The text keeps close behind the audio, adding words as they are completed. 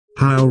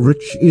How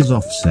rich is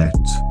Offset?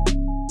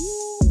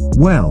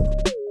 Well,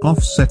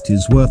 Offset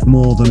is worth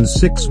more than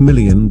 $6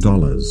 million.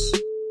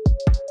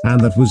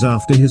 And that was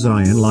after his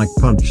iron-like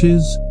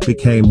punches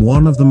became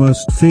one of the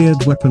most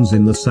feared weapons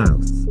in the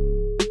South.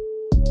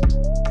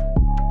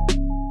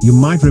 You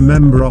might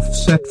remember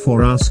Offset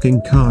for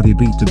asking Cardi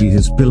B to be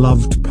his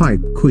beloved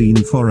pipe queen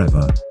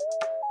forever.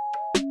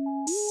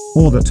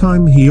 Or the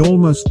time he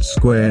almost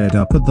squared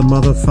up at the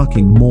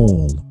motherfucking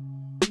mall.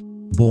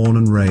 Born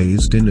and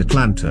raised in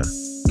Atlanta,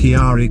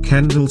 Kiari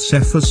Kendall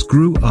Cephas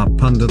grew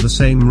up under the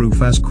same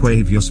roof as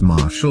Quavius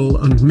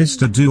Marshall and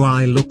Mr. Do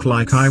I Look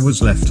Like I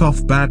Was Left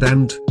Off Bad?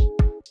 And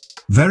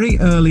very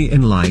early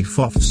in life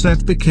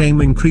Offset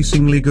became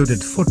increasingly good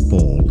at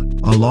football,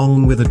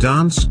 along with a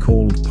dance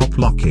called pop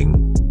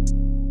locking.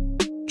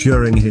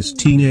 During his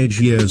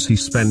teenage years he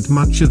spent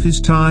much of his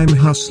time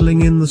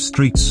hustling in the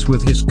streets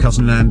with his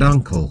cousin and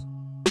uncle.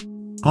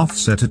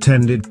 Offset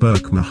attended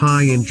Berkman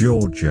High in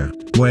Georgia,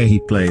 where he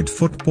played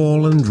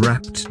football and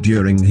rapped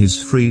during his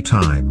free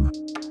time.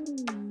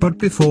 But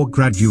before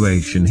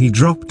graduation he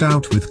dropped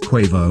out with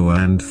Quavo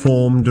and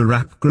formed a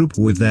rap group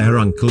with their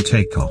uncle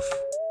Takeoff.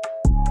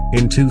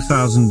 In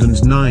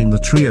 2009 the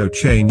trio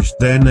changed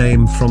their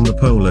name from the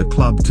Polar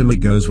Club to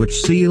Migos,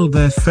 which sealed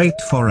their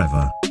fate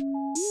forever.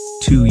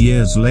 2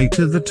 years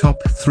later the top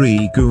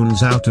 3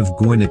 goons out of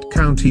Gwinnett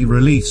County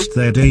released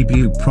their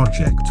debut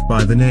project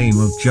by the name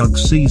of Jug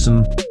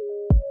Season,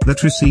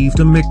 that received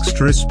a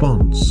mixed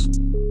response.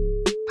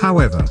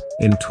 However,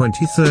 in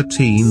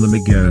 2013 the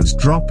Migos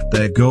dropped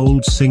their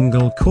gold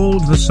single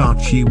called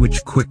Versace,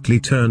 which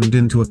quickly turned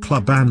into a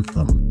club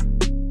anthem.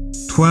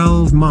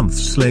 12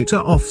 months later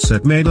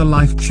Offset made a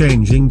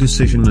life-changing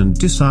decision and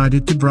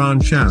decided to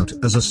branch out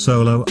as a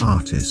solo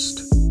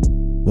artist.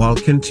 While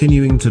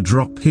continuing to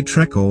drop hit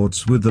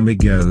records with the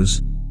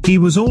Migos, he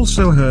was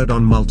also heard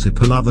on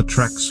multiple other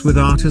tracks with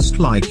artists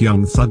like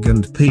Young Thug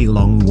and P.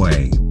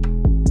 Longway.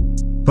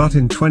 But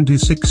in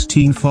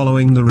 2016,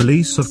 following the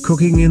release of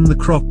Cooking in the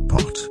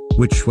Crockpot,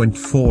 which went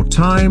 4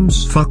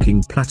 times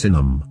fucking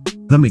platinum,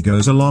 the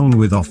Migos along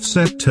with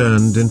Offset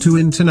turned into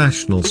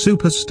international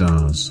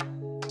superstars.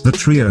 The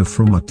trio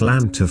from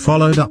Atlanta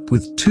followed up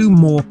with 2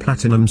 more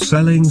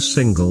platinum-selling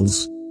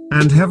singles,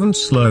 and haven't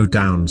slowed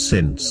down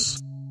since.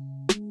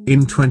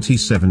 In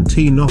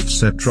 2017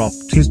 Offset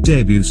dropped his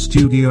debut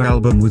studio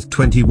album with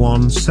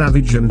 21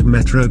 Savage and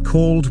Metro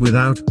called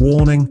Without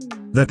Warning,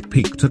 that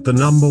peaked at the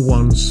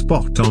 #1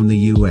 spot on the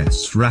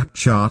US rap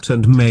chart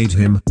and made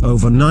him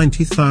over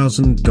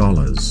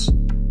 $90,000.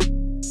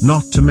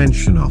 Not to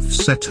mention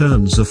Offset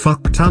earns a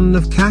fuck ton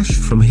of cash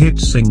from hit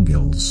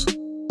singles.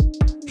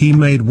 He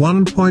made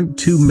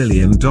 $1.2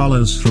 million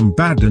from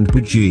Bad and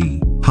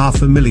Bougie,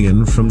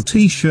 $500,000 from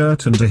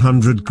T-Shirt and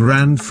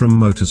 $100,000 from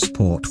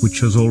Motorsport,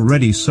 which has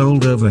already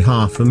sold over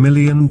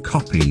 500,000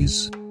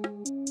 copies.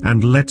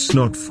 And let's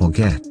not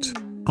forget,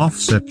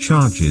 Offset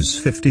charges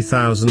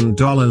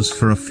 $50,000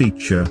 for a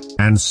feature,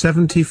 and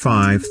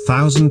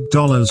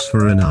 $75,000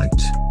 for a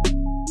night.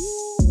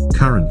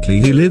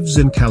 Currently he lives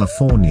in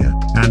California,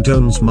 and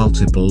owns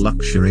multiple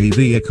luxury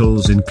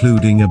vehicles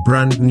including a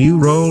brand new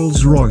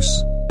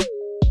Rolls-Royce.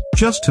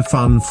 Just a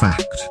fun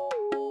fact.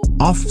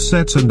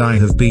 Offset and I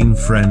have been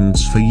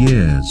friends for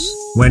years.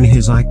 When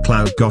his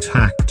iCloud got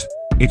hacked,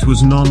 it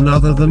was none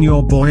other than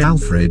your boy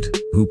Alfred,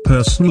 who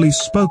personally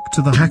spoke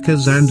to the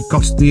hackers and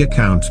got the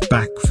account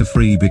back for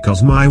free,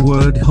 because my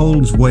word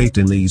holds weight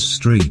in these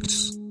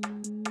streets.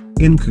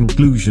 In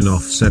conclusion,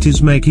 Offset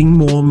is making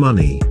more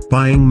money,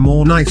 buying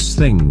more nice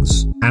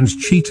things, and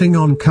cheating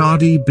on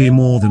Cardi B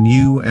more than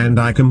you and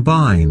I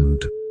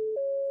combined.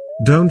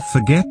 Don't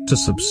forget to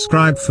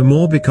subscribe for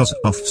more, because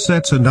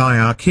Offset and I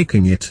are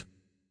kicking it.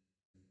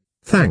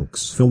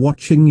 Thanks for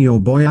watching your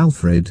boy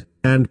Alfred,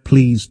 and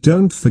please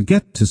don't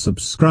forget to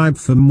subscribe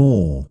for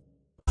more.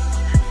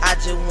 I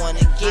just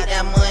wanna get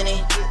that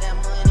money.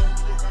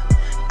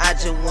 I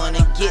just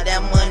wanna get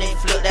that money,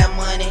 flip that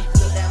money.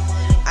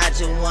 I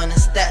just wanna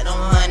stack them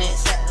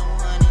hundreds.